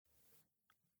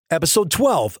episode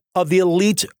 12 of the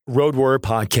Elite Road Warrior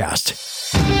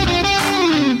Podcast.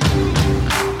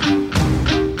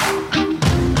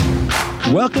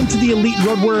 Welcome to the Elite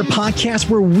Road Warrior Podcast,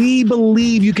 where we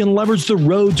believe you can leverage the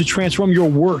road to transform your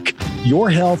work, your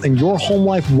health, and your home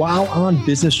life while on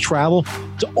business travel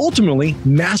to ultimately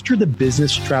master the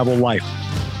business travel life.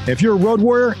 If you're a road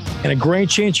warrior and a great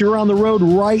chance you're on the road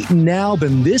right now,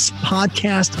 then this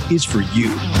podcast is for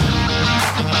you.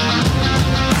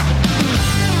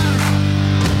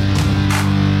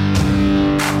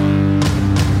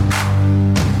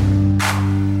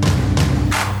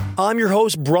 I'm your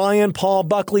host, Brian Paul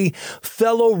Buckley,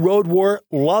 fellow road warrior,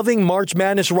 loving March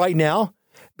Madness right now.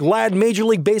 Glad Major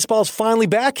League Baseball is finally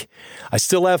back. I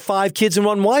still have 5 kids and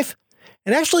 1 wife,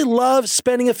 and actually love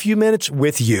spending a few minutes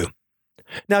with you.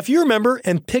 Now, if you remember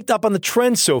and picked up on the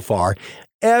trend so far,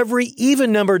 every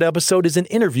even-numbered episode is an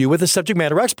interview with a subject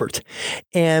matter expert.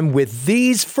 And with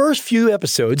these first few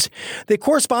episodes, they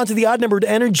correspond to the odd-numbered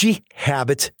energy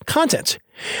habit content.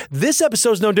 This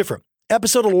episode is no different.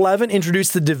 Episode 11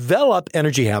 introduced the develop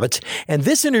energy habits, and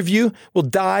this interview will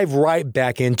dive right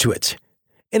back into it.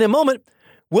 In a moment,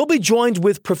 we'll be joined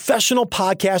with professional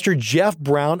podcaster Jeff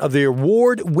Brown of the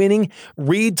award-winning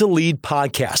Read to Lead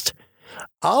podcast.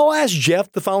 I'll ask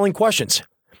Jeff the following questions.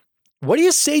 What do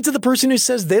you say to the person who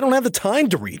says they don't have the time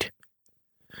to read?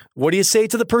 What do you say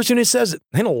to the person who says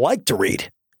they don't like to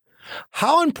read?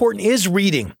 How important is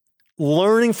reading,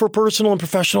 learning for personal and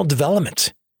professional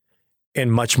development,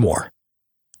 and much more?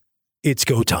 It's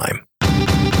go time. Well,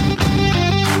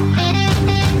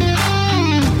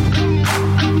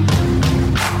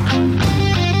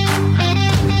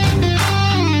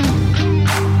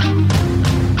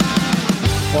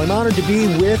 I'm honored to be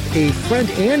with a friend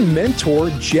and mentor,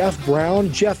 Jeff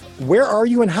Brown. Jeff, where are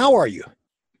you and how are you?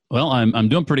 Well, I'm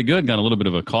doing pretty good. Got a little bit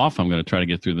of a cough. I'm going to try to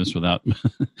get through this without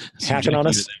hacking on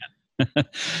us.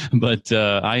 But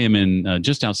I am in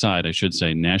just outside, I should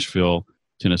say, Nashville,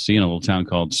 Tennessee, in a little town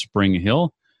called Spring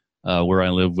Hill, where I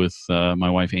live with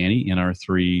my wife, Annie, and our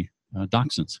 3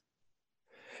 dachshunds.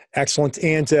 Excellent.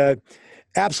 And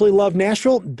absolutely love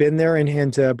Nashville. Been there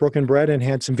and broken bread and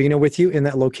had some vino with you in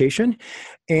that location.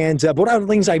 And one of the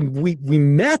things we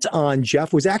met on,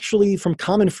 Jeff, was actually from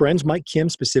common friends, Mike Kim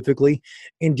specifically,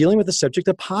 in dealing with the subject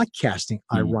of podcasting,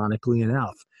 ironically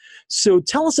enough. So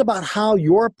tell us about how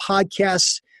your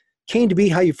podcast came to be,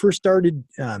 how you first started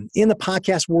in the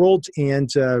podcast world, and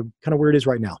kind of where it is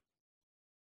right now.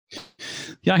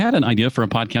 Yeah, I had an idea for a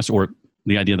podcast, or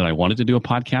the idea that I wanted to do a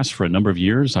podcast for a number of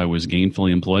years. I was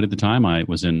gainfully employed at the time. I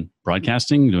was in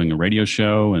broadcasting, doing a radio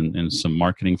show and some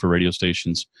marketing for radio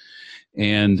stations.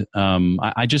 And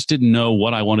I just didn't know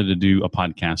what I wanted to do a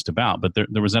podcast about. But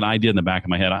there was that idea in the back of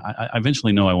my head. I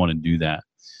eventually know I want to do that.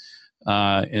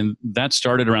 And that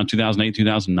started around 2008,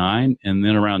 2009. And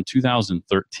then around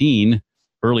 2013,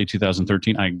 early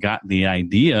 2013, I got the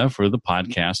idea for the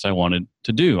podcast I wanted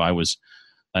to do. I was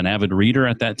an avid reader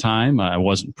at that time. I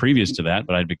wasn't previous to that,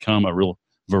 but I'd become a real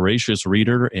voracious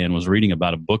reader and was reading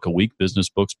about a book a week, business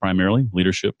books primarily,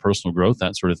 leadership, personal growth,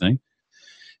 that sort of thing.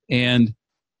 And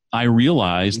I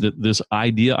realized that this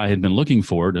idea I had been looking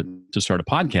for to start a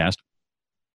podcast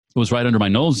was right under my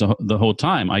nose the whole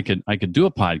time. I could do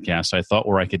a podcast, I thought,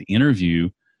 where I could interview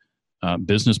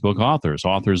business book authors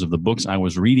of the books I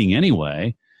was reading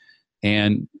anyway,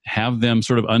 and have them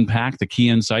sort of unpack the key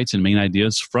insights and main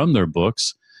ideas from their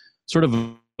books, sort of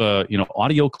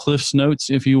audio Cliff's Notes,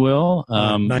 if you will.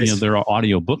 Nice. There are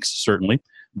audio books, certainly,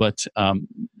 but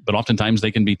oftentimes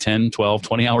they can be 10, 12,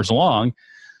 20 hours long.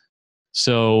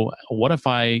 So what if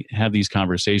I have these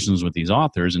conversations with these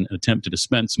authors and attempt to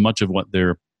dispense much of what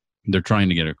they're trying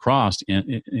to get across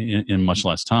in much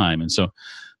less time? And so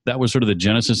that was sort of the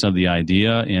genesis of the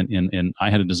idea. And I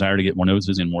had a desire to get more notes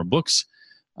in more books.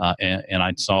 And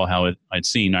I saw how it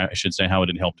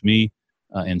had helped me.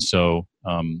 And so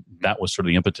that was sort of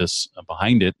the impetus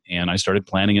behind it. And I started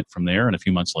planning it from there. And a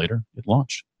few months later, it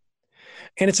launched.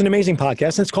 And it's an amazing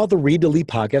podcast. And it's called the Read to Lead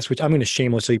podcast, which I'm going to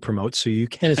shamelessly promote. So you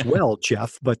can as well,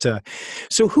 Jeff. But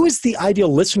so who is the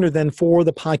ideal listener then for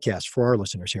the podcast, for our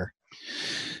listeners here?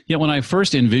 Yeah, when I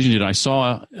first envisioned it, I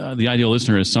saw the ideal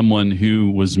listener as someone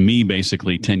who was me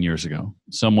basically 10 years ago,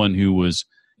 someone who was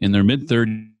in their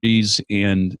mid-30s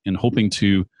and hoping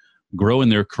to grow in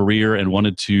their career and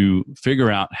wanted to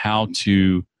figure out how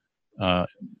to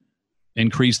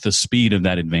increase the speed of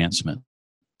that advancement.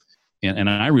 And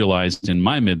I realized in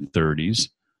my mid-30s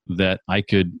that I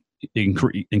could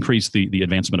increase the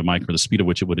advancement of my career, the speed at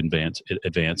which it would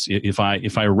advance if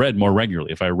I read more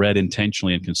regularly, if I read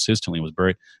intentionally and consistently, and was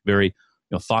very, very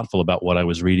thoughtful about what I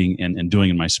was reading and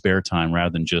doing in my spare time,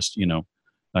 rather than just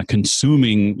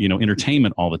consuming,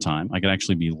 entertainment all the time. I could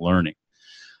actually be learning.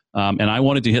 And I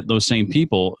wanted to hit those same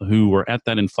people who were at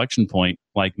that inflection point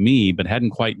like me, but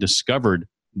hadn't quite discovered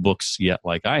books yet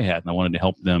like I had. And I wanted to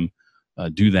help them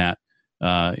do that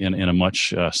in a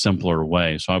much simpler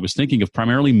way. So I was thinking of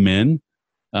primarily men,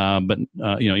 but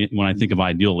when I think of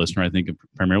ideal listener, I think of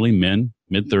primarily men,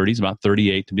 mid-30s, about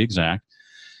 38 to be exact.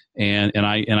 And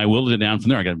I whittled it down from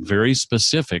there. I got very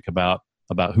specific about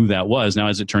who that was. Now,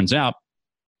 as it turns out,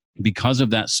 because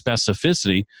of that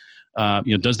specificity,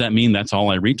 does that mean that's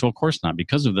all I reach? Well, of course not.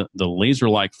 Because of the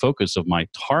laser-like focus of my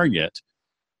target,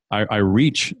 I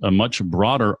reach a much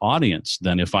broader audience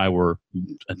than if I were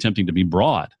attempting to be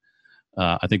broad.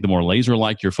 I think the more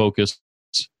laser-like your focus,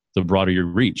 the broader your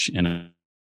reach. And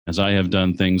as I have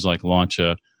done things like launch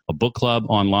a book club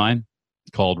online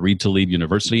called Read to Lead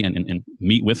University and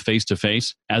meet with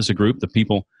face-to-face as a group, the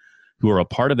people who are a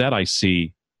part of that, I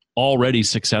see already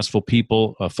successful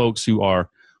people, folks who are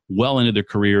well into their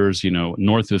careers,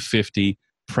 north of 50,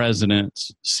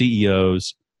 presidents,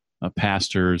 CEOs,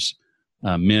 pastors,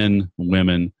 men,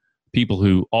 women, people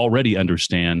who already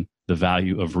understand the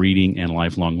value of reading and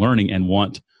lifelong learning and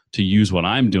want to use what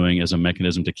I'm doing as a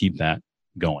mechanism to keep that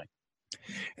going.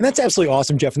 And that's absolutely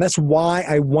awesome, Jeff. And that's why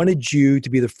I wanted you to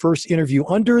be the first interview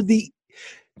under the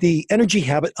energy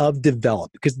habit of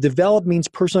develop, because develop means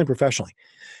personally and professionally.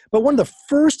 But one of the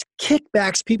first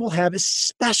kickbacks people have,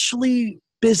 especially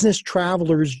business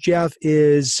travelers, Jeff,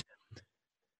 is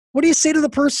what do you say to the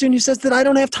person who says that I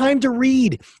don't have time to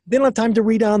read? They don't have time to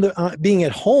read on being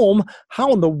at home.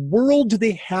 How in the world do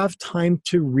they have time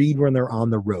to read when they're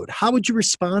on the road? How would you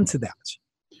respond to that?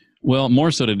 Well,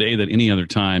 more so today than any other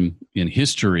time in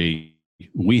history,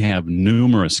 we have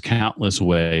countless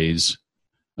ways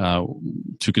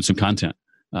to consume content.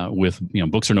 With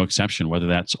books are no exception. Whether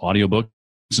that's audiobooks,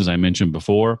 as I mentioned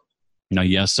before. Now,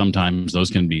 yes, sometimes those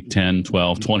can be 10,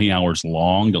 12, 20 hours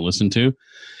long to listen to.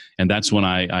 And that's when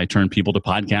I turn people to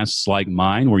podcasts like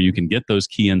mine, where you can get those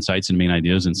key insights and main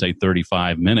ideas in, say,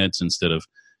 35 minutes instead of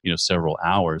several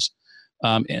hours.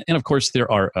 And of course, there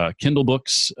are Kindle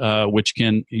books, which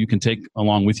you can take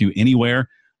along with you anywhere.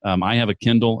 I have a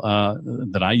Kindle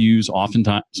that I use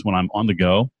oftentimes when I'm on the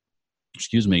go.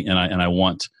 And I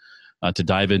want to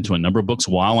dive into a number of books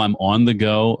while I'm on the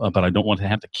go, but I don't want to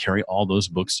have to carry all those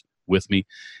books with me.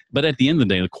 But at the end of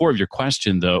the day, the core of your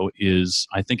question, though, is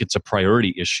I think it's a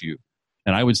priority issue.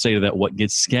 And I would say that what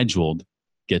gets scheduled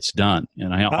gets done.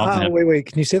 And I often wait.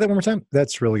 Can you say that one more time?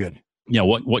 That's really good. Yeah,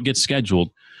 what gets scheduled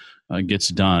gets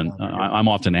done. I'm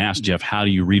often asked, Jeff, how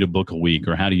do you read a book a week,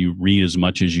 or how do you read as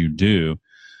much as you do?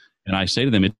 And I say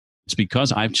to them, it's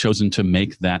because I've chosen to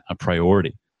make that a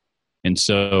priority. And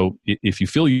so if you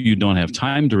feel you don't have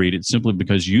time to read, it's simply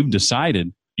because you've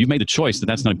made the choice that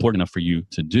that's not important enough for you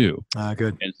to do.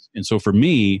 Good. And so for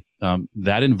me,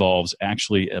 that involves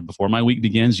actually, before my week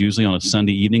begins, usually on a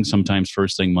Sunday evening, sometimes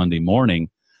first thing Monday morning,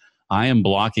 I am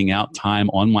blocking out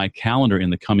time on my calendar in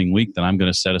the coming week that I'm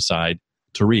going to set aside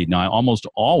to read. Now, I almost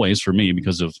always, for me,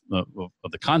 because of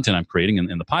the content I'm creating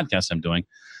and the podcast I'm doing,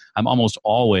 I'm almost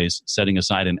always setting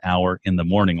aside an hour in the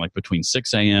morning, like between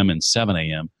 6 a.m. and 7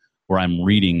 a.m., where I'm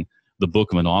reading the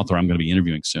book of an author I'm going to be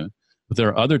interviewing soon. But there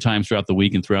are other times throughout the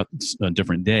week and throughout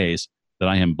different days that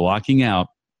I am blocking out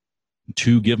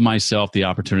to give myself the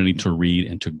opportunity to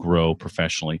read and to grow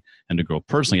professionally and to grow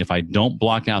personally. If I don't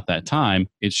block out that time,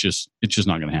 it's just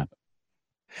not going to happen.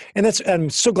 And I'm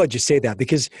so glad you say that,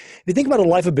 because if you think about a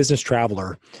life of business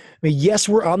traveler, I mean, yes,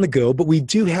 we're on the go, but we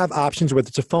do have options, whether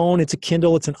it's a phone, it's a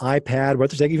Kindle, it's an iPad,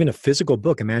 whether it's even a physical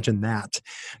book. Imagine that,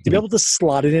 to be able to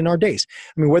slot it in our days.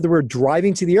 I mean, whether we're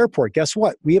driving to the airport, guess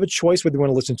what? We have a choice whether we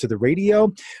want to listen to the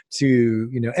radio, to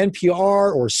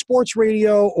NPR or sports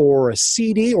radio or a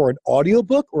CD or an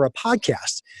audiobook or a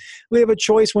podcast. We have a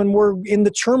choice when we're in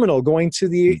the terminal going to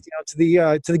the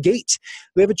gate.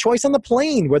 We have a choice on the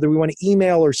plane whether we want to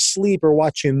email or sleep or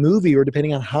watch a movie, or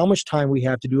depending on how much time we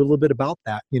have to do a little bit about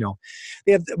that.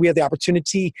 We have the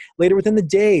opportunity later within the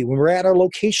day when we're at our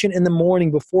location in the morning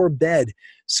before bed.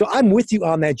 So I'm with you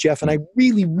on that, Jeff, and I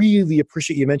really, really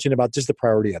appreciate you mentioning about just the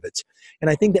priority of it. And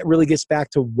I think that really gets back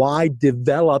to why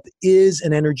develop is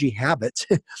an energy habit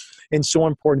and so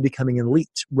important to becoming an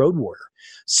elite road warrior.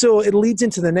 So it leads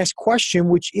into the next question,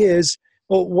 which is,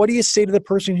 well, what do you say to the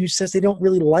person who says they don't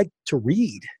really like to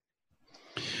read?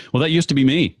 Well, that used to be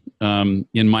me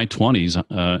in my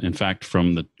 20s. In fact,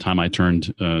 from the time I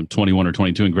turned 21 or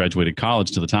 22 and graduated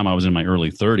college to the time I was in my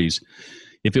early 30s,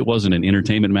 if it wasn't an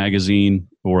entertainment magazine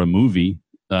or a movie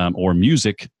or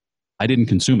music, I didn't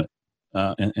consume it.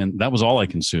 And that was all I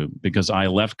consumed, because I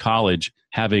left college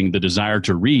having the desire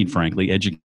to read, frankly,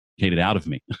 educated out of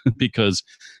me. Because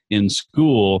in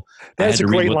school, I That's had a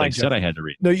to read great what line, they Jeff. said I had to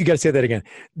read. No, you got to say that again.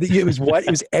 It was what? It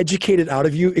was educated out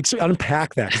of you?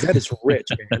 Unpack that, because that is rich,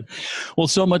 man. Well,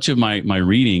 so much of my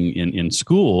reading in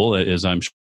school, as I'm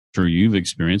sure you've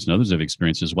experienced and others have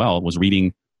experienced as well, was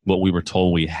reading what we were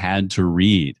told we had to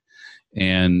read.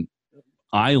 And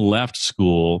I left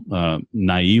school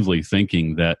naively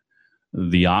thinking that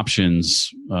the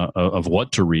options of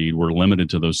what to read were limited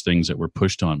to those things that were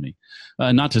pushed on me.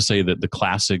 Not to say that the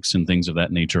classics and things of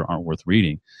that nature aren't worth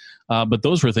reading, but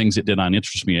those were things that did not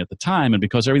interest me at the time. And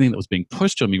because everything that was being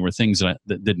pushed on me were things that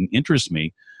didn't interest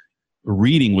me,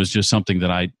 reading was just something that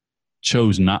I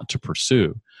chose not to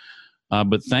pursue.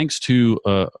 But thanks to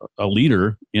a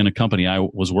leader in a company I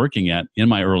was working at in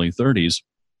my early 30s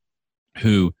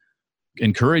who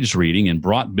encouraged reading and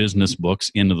brought business books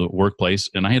into the workplace.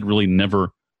 And I had really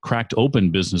never cracked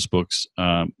open business books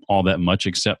all that much,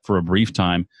 except for a brief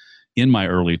time in my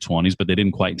early 20s, but they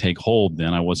didn't quite take hold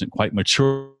then. I wasn't quite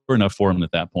mature enough for them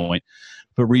at that point,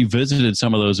 but revisited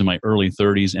some of those in my early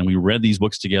 30s. And we read these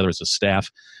books together as a staff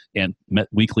and met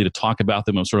weekly to talk about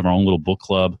them. It was sort of our own little book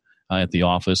club at the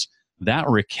office. That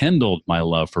rekindled my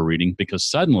love for reading because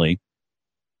suddenly,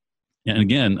 and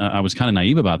again, I was kind of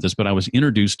naive about this, but I was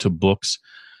introduced to books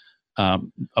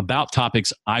about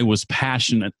topics I was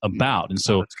passionate about. And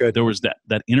so there was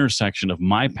that intersection of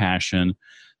my passion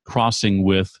crossing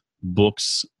with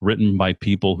books written by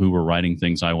people who were writing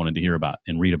things I wanted to hear about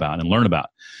and read about and learn about.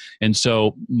 And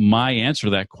so my answer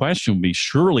to that question would be,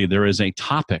 surely there is a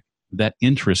topic that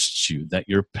interests you, that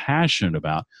you're passionate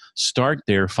about. Start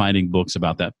there finding books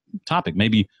about that topic.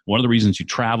 Maybe one of the reasons you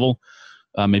travel,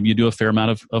 maybe you do a fair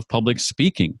amount of public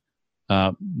speaking.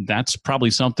 That's probably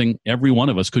something every one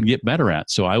of us could get better at.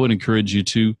 So I would encourage you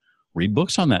to read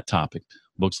books on that topic.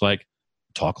 Books like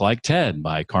Talk Like Ted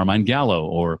by Carmine Gallo,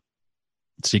 or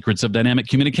Secrets of Dynamic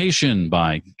Communication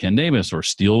by Ken Davis, or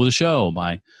Steal the Show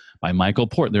by Michael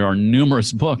Port. There are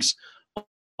numerous books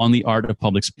on the art of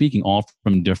public speaking, all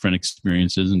from different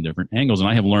experiences and different angles. And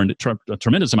I have learned a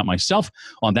tremendous amount myself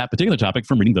on that particular topic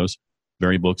from reading those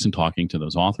very books and talking to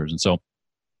those authors. And so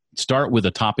start with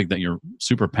a topic that you're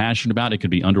super passionate about. It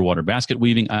could be underwater basket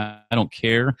weaving. I don't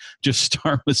care. Just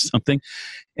start with something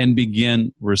and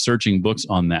begin researching books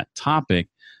on that topic.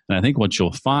 And I think what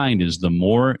you'll find is the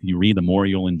more you read, the more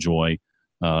you'll enjoy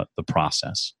the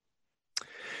process.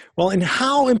 Well, and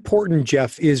how important,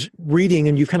 Jeff, is reading,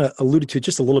 and you kind of alluded to it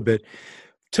just a little bit,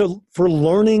 for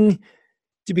learning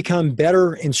to become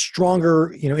better and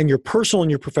stronger, in your personal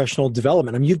and your professional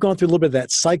development? I mean, you've gone through a little bit of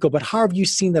that cycle, but how have you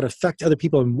seen that affect other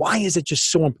people, and why is it just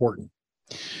so important?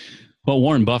 Well,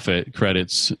 Warren Buffett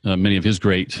credits many of his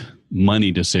great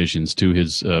money decisions to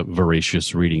his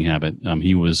voracious reading habit.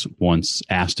 He was once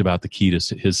asked about the key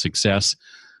to his success,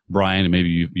 Brian, and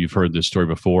maybe you've heard this story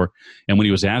before. And when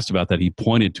he was asked about that, he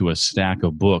pointed to a stack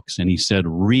of books and he said,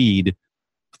 read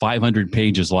 500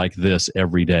 pages like this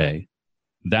every day.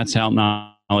 That's how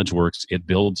knowledge works. It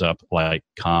builds up like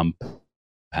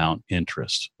compound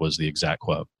interest, was the exact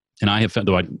quote. And I have found,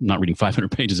 though I'm not reading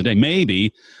 500 pages a day,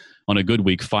 maybe on a good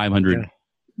week, 500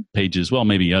 pages, well,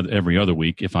 maybe every other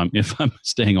week if I'm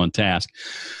staying on task.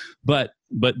 But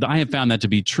I have found that to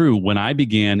be true. When I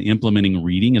began implementing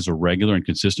reading as a regular and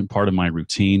consistent part of my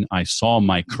routine, I saw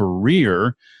my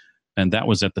career, and that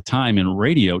was at the time in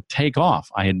radio, take off.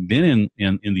 I had been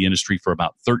in the industry for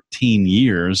about 13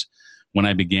 years when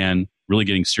I began really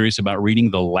getting serious about reading.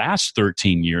 The last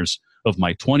 13 years of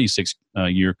my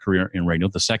 26-year career in radio,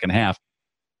 the second half,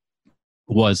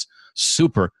 was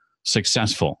super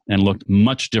successful and looked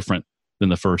much different than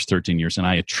the first 13 years. And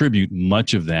I attribute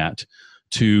much of that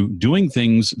to doing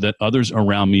things that others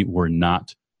around me were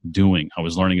not doing. I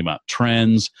was learning about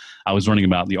trends. I was learning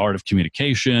about the art of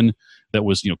communication that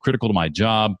was, critical to my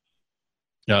job.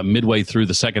 Midway through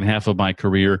the second half of my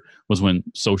career was when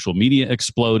social media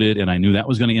exploded, and I knew that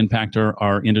was going to impact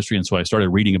our industry. And so I started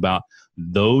reading about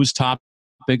those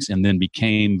topics, and then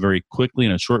became very quickly,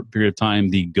 in a short period of time,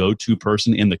 the go-to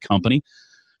person in the company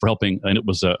for helping. And it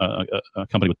was a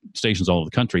company with stations all over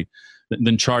the country,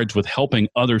 then charged with helping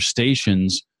other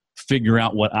stations figure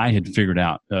out what I had figured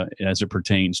out as it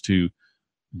pertains to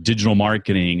digital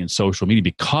marketing and social media,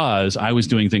 because I was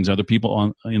doing things other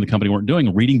people in the company weren't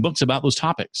doing, reading books about those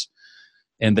topics.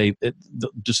 And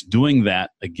just doing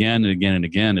that again and again and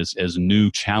again as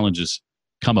new challenges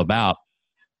come about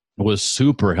was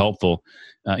super helpful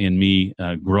in me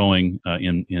growing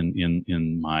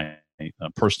in my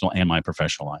personal and my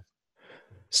professional life.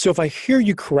 So if I hear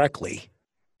you correctly,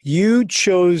 you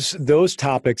chose those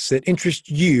topics that interest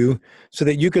you so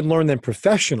that you could learn them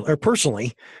professionally or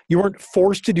personally. You weren't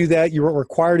forced to do that. You weren't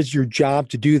required as your job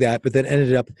to do that, but then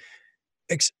ended up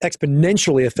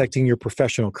exponentially affecting your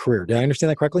professional career. Did I understand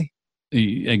that correctly?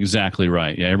 Exactly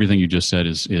right. Yeah, everything you just said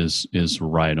is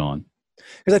right on.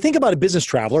 Because I think about a business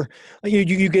traveler,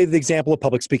 you gave the example of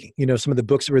public speaking, some of the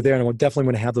books that were there, and I definitely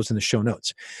want to have those in the show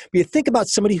notes. But you think about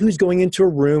somebody who's going into a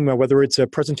room, whether it's a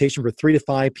presentation for 3 to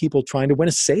 5 people trying to win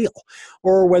a sale,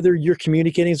 or whether you're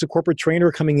communicating as a corporate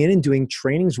trainer, coming in and doing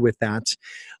trainings with that,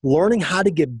 learning how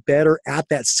to get better at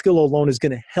that skill alone is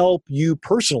going to help you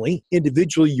personally,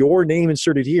 individually, your name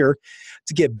inserted here,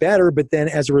 to get better. But then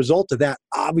as a result of that,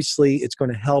 obviously, it's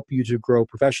going to help you to grow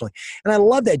professionally. And I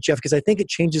love that, Jeff, because I think it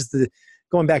changes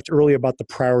going back to earlier about the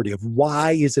priority of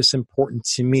why is this important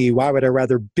to me? Why would I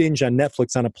rather binge on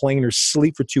Netflix on a plane or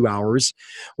sleep for 2 hours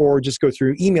or just go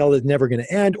through email that's never going to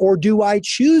end? Or do I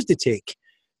choose to take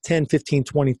 10, 15,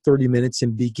 20, 30 minutes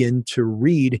and begin to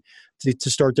read to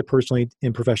start to personally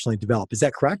and professionally develop? Is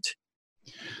that correct?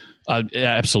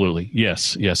 Absolutely.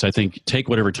 Yes. I think take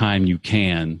whatever time you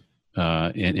can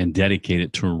and dedicate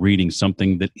it to reading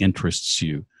something that interests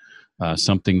you.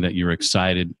 Something that you're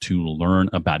excited to learn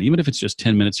about, even if it's just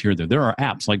 10 minutes here or there. There are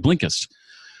apps like Blinkist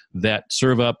that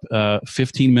serve up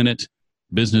 15-minute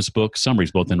business book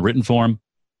summaries, both in written form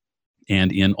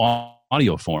and in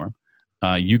audio form.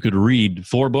 You could read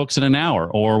 4 books in an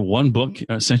hour or 1 book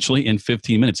essentially in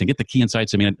 15 minutes and get the key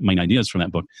insights and main ideas from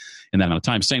that book in that amount of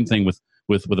time. Same thing with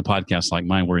a podcast like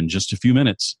mine, where in just a few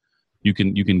minutes you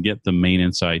can get the main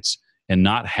insights and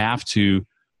not have to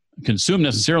consume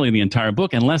necessarily the entire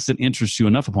book unless it interests you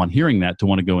enough upon hearing that to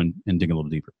want to go and dig a little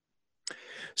deeper.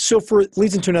 So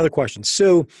leads into another question.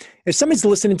 So if somebody's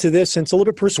listening to this and it's a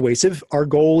little bit persuasive, our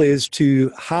goal is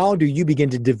how do you begin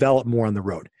to develop more on the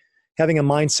road? Having a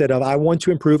mindset of, I want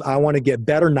to improve, I want to get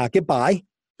better, not get by,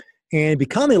 and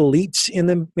become elite in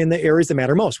the areas that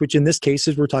matter most, which in this case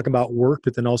is we're talking about work,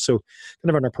 but then also kind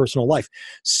of in our personal life.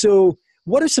 So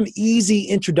what are some easy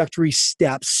introductory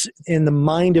steps in the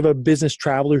mind of a business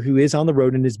traveler who is on the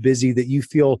road and is busy that you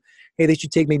feel, hey, they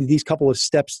should take maybe these couple of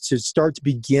steps to start to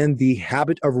begin the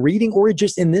habit of reading, or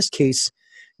just in this case,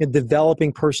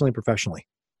 developing personally and professionally?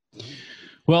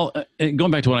 Well, going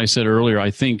back to what I said earlier,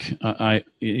 I think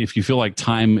if you feel like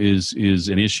time is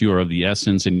an issue or of the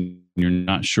essence and you're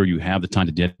not sure you have the time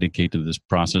to dedicate to this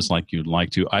process like you'd like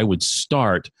to, I would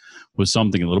start with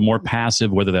something a little more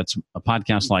passive, whether that's a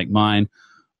podcast like mine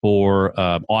or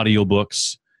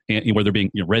audiobooks, and whether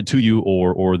being read to you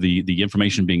or the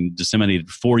information being disseminated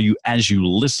for you as you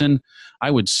listen.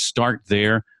 I would start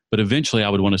there, but eventually I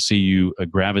would want to see you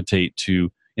gravitate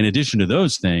to, in addition to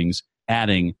those things,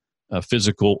 adding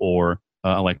physical or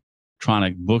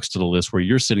electronic books to the list where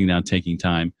you're sitting down taking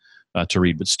time to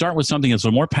read. But start with something that's a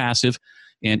little more passive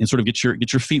and sort of get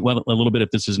your feet wet a little bit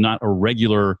if this is not a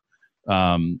regular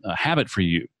habit for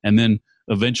you, and then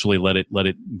eventually let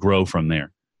it grow from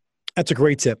there. That's a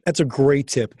great tip.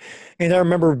 And I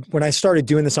remember when I started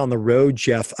doing this on the road,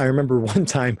 Jeff, I remember one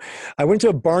time I went to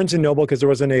a Barnes & Noble because there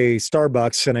wasn't a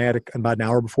Starbucks and I had about an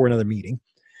hour before another meeting.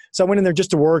 So I went in there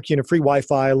just to work, free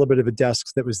Wi-Fi, a little bit of a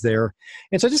desk that was there.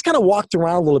 And so I just kind of walked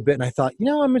around a little bit and I thought,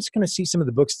 I'm just going to see some of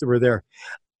the books that were there.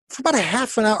 For about a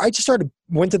half an hour, I just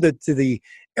went to the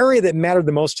area that mattered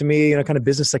the most to me, kind of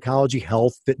business psychology,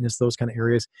 health, fitness, those kind of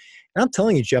areas. And I'm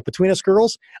telling you, Jeff, between us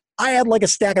girls, I had like a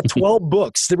stack of 12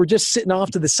 books that were just sitting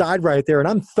off to the side right there. And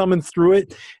I'm thumbing through it.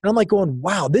 And I'm like going,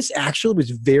 wow, this actually was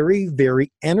very,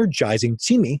 very energizing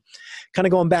to me. Kind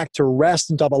of going back to rest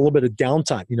and talk about a little bit of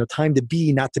downtime, time to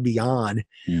be, not to be on.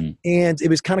 And it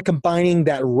was kind of combining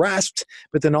that rest,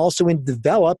 but then also in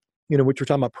develop, which we're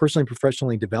talking about personally and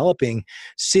professionally developing,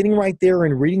 sitting right there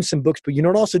and reading some books. But you know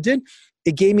what it also did?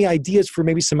 It gave me ideas for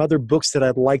maybe some other books that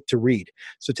I'd like to read.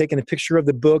 So taking a picture of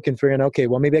the book and figuring, okay,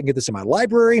 well, maybe I can get this in my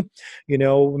library.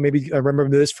 Maybe I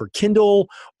remember this for Kindle,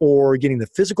 or getting the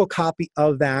physical copy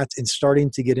of that and starting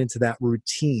to get into that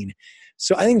routine.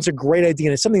 So I think it's a great idea,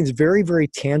 and it's something that's very, very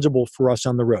tangible for us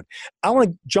on the road. I want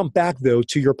to jump back, though,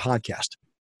 to your podcast.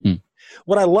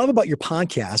 What I love about your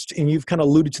podcast, and you've kind of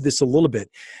alluded to this a little bit,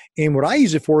 and what I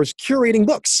use it for is curating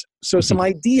books. So some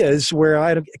ideas where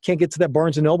I can't get to that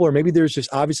Barnes & Noble, or maybe there's just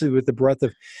obviously with the breadth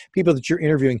of people that you're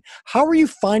interviewing. How are you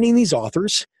finding these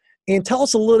authors? And tell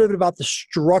us a little bit about the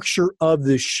structure of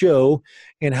the show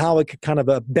and how it could kind of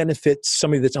benefit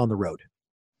somebody that's on the road.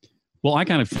 Well, I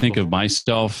kind of think of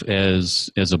myself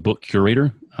as a book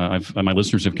curator. My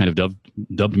listeners have kind of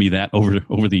dubbed me that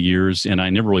over the years, and I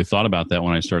never really thought about that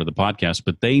when I started the podcast.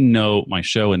 But they know my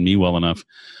show and me well enough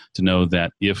to know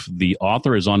that if the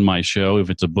author is on my show,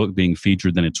 if it's a book being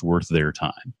featured, then it's worth their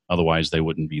time. Otherwise, they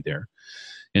wouldn't be there.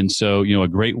 And so, a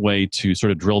great way to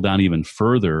sort of drill down even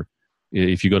further,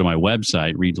 if you go to my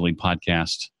website,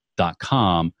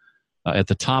 readtoleadpodcast.com, at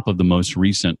the top of the most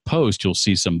recent post, you'll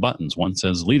see some buttons. One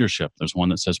says leadership. There's one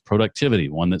that says productivity.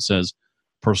 One that says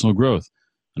personal growth.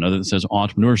 Another that says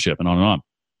entrepreneurship, and on and on.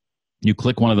 You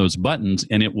click one of those buttons,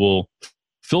 and it will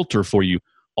filter for you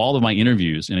all of my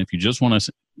interviews. And if you just want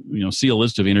to, see a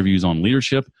list of interviews on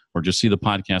leadership, or just see the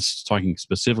podcasts talking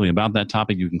specifically about that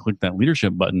topic, you can click that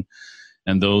leadership button,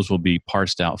 and those will be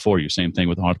parsed out for you. Same thing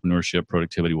with entrepreneurship,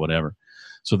 productivity, whatever.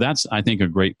 So that's, I think, a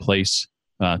great place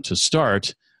to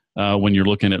start when you're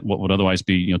looking at what would otherwise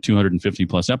be 250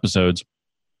 plus episodes,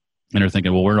 and you're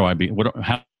thinking, well, where do I be?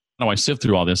 How do I sift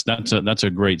through all this? That's a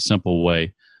great, simple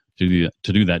way to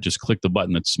do that. Just click the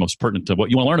button that's most pertinent to what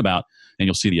you want to learn about, and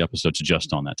you'll see the episodes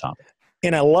just on that topic.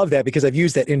 And I love that, because I've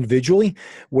used that individually,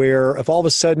 where if all of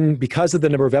a sudden, because of the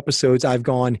number of episodes, I've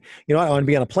gone, I want to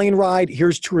be on a plane ride.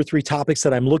 Here's 2 or 3 topics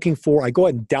that I'm looking for. I go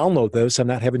ahead and download those, so I'm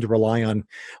not having to rely on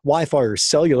Wi-Fi or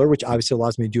cellular, which obviously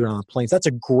allows me to do it on planes. That's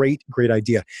a great, great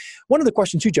idea. One other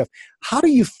question too, Jeff, how do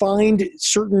you find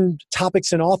certain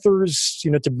topics and authors,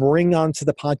 to bring onto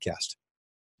the podcast?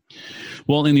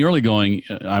 Well, in the early going,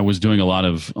 I was doing a lot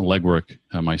of legwork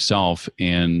myself,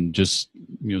 and just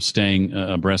staying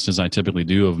abreast, as I typically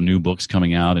do, of new books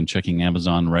coming out and checking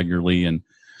Amazon regularly. And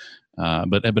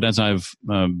but as I've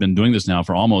been doing this now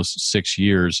for almost 6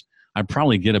 years, I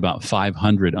probably get about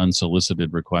 500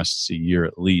 unsolicited requests a year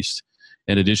at least,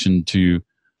 in addition to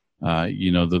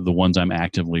the ones I'm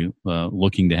actively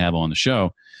looking to have on the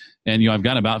show. And I've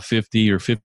got about 50 or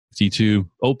 52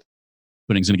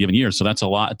 openings in a given year. So that's a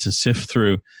lot to sift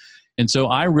through. And so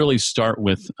I really start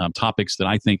with topics that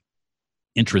I think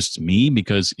interests me,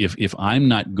 because if I'm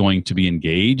not going to be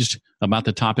engaged about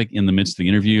the topic in the midst of the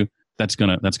interview, that's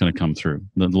gonna come through.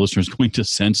 The listener's going to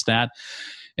sense that.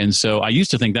 And so I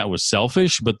used to think that was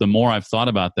selfish, but the more I've thought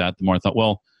about that, the more I thought,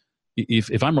 well,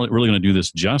 if I'm really going to do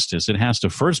this justice, it has to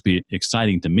first be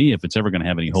exciting to me if it's ever going to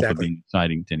have any hope of being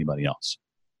exciting to anybody else.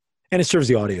 And it serves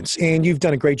the audience. And you've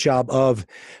done a great job of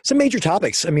some major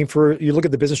topics. I mean, you look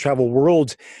at the business travel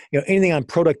world, anything on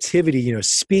productivity,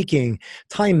 speaking,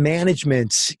 time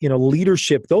management,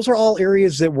 leadership, those are all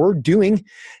areas that we're doing.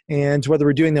 And whether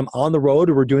we're doing them on the road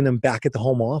or we're doing them back at the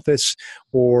home office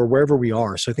or wherever we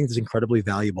are. So I think that's incredibly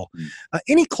valuable.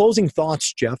 Any closing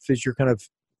thoughts, Jeff, as you're kind of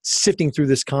sifting through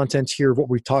this content here of what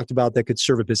we've talked about that could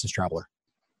serve a business traveler?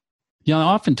 Yeah, I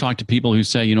often talk to people who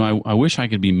say, I wish I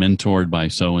could be mentored by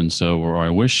so-and-so, or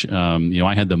I wish,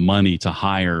 I had the money to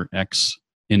hire X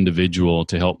individual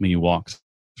to help me walk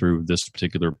through this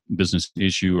particular business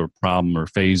issue or problem or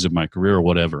phase of my career or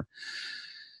whatever.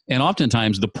 And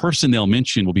oftentimes the person they'll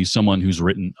mention will be someone who's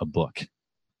written a book.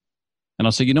 And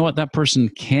I'll say, you know what, that person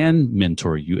can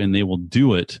mentor you, and they will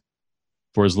do it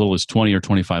for as little as $20 or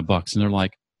 $25. And they're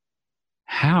like,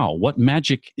 how? What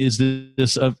magic is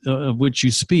this of which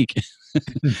you speak?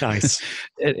 Nice.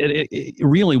 It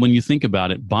really, when you think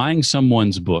about it, buying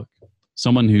someone's book,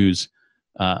 someone whose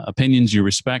opinions you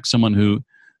respect, someone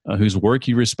whose work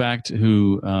you respect,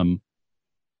 who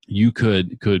you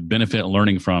could benefit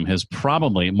learning from, has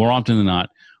probably, more often than not,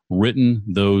 written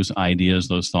those ideas,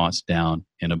 those thoughts down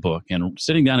in a book. And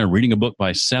sitting down and reading a book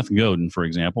by Seth Godin, for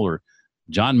example, or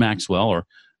John Maxwell, or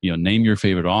name your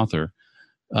favorite author,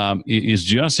 is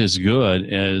just as good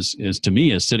as to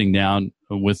me as sitting down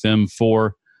with them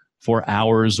for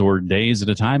hours or days at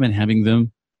a time and having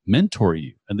them mentor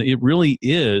you. And it really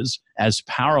is as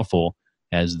powerful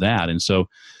as that. And so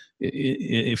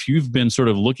if you've been sort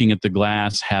of looking at the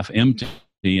glass half empty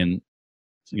and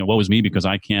woe is me because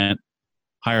I can't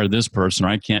hire this person or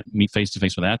I can't meet face to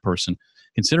face with that person,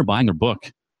 consider buying their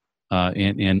book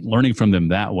and learning from them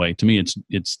that way. To me,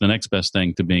 it's the next best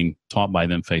thing to being taught by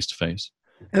them face to face.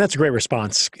 And that's a great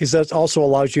response, because that also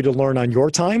allows you to learn on your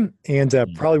time and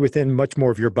probably within much more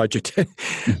of your budget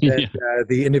than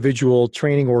the individual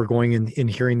training or going and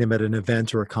hearing them at an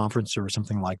event or a conference or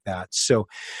something like that. So,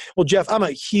 well, Jeff, I'm a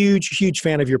huge, huge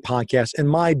fan of your podcast. And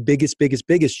my biggest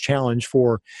challenge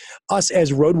for us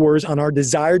as road warriors on our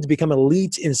desire to become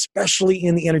elite, and especially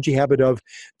in the energy habit of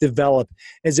develop,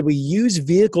 is that we use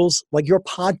vehicles like your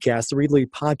podcast, the Read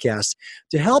Lead podcast,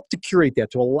 to help to curate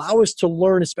that, to allow us to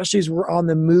learn, especially as we're on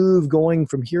the move going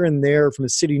from here and there from a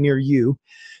city near you,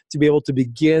 to be able to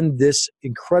begin this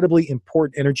incredibly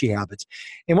important energy habit.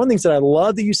 And one of the things that I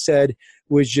love that you said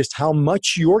was just how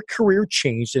much your career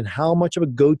changed and how much of a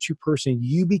go-to person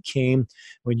you became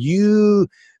when you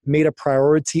made a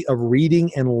priority of reading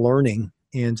and learning,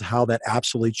 and how that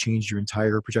absolutely changed your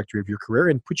entire trajectory of your career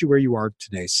and put you where you are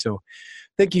today. So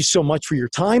thank you so much for your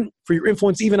time, for your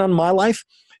influence even on my life,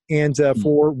 and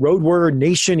for Road Warrior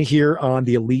Nation here on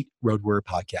the Elite Road Warrior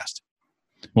Podcast.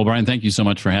 Well, Brian, thank you so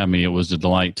much for having me. It was a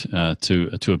delight to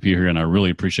appear here, and I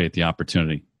really appreciate the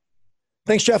opportunity.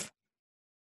 Thanks, Jeff.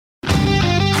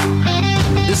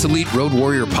 This Elite Road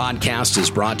Warrior podcast is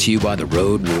brought to you by the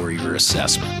Road Warrior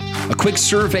Assessment, a quick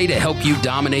survey to help you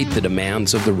dominate the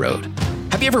demands of the road.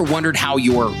 Have you ever wondered how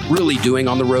you're really doing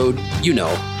on the road? You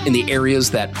know, in the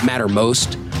areas that matter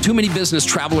most. Too many business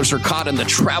travelers are caught in the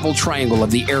travel triangle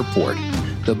of the airport,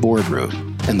 the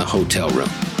boardroom, and the hotel room.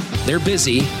 They're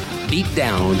busy, beat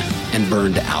down, and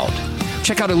burned out.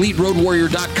 Check out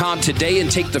EliteRoadWarrior.com today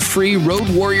and take the free Road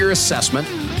Warrior Assessment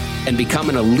and become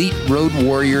an elite road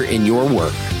warrior in your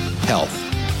work, health,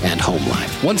 and home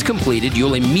life. Once completed,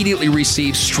 you'll immediately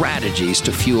receive strategies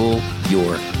to fuel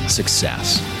your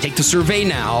success. Take the survey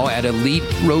now at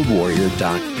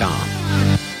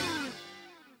EliteRoadWarrior.com.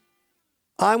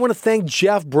 I want to thank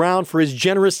Jeff Brown for his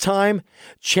generous time,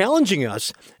 challenging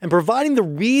us, and providing the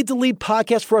Read to Lead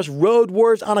podcast for us road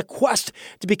warriors on a quest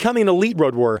to becoming an elite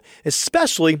road warrior,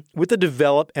 especially with the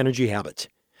Develop Energy Habit.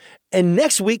 And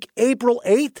next week, April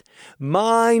 8th,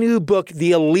 my new book,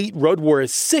 The Elite Road Warrior,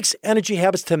 6 Energy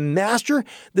Habits to Master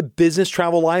the Business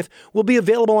Travel Life, will be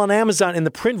available on Amazon in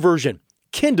the print version,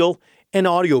 Kindle, and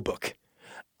audiobook.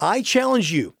 I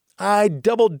challenge you, I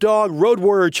Double Dog Road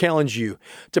Warrior challenge you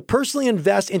to personally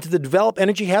invest into the Develop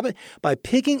Energy Habit by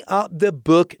picking up the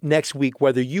book next week,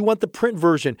 whether you want the print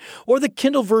version or the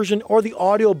Kindle version or the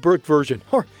audiobook version.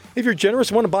 Or if you're generous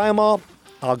and want to buy them all,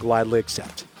 I'll gladly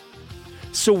accept.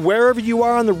 So wherever you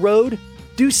are on the road,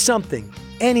 do something,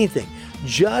 anything,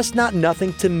 just not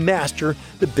nothing to master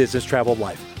the business travel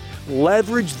life.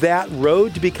 Leverage that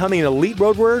road to becoming an elite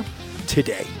road warrior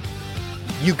today.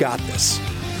 You got this.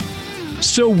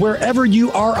 So wherever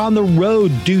you are on the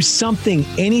road, do something,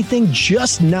 anything,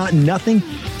 just not nothing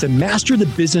to master the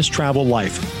business travel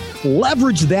life.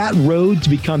 Leverage that road to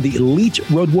become the elite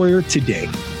road warrior today.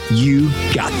 You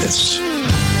got this.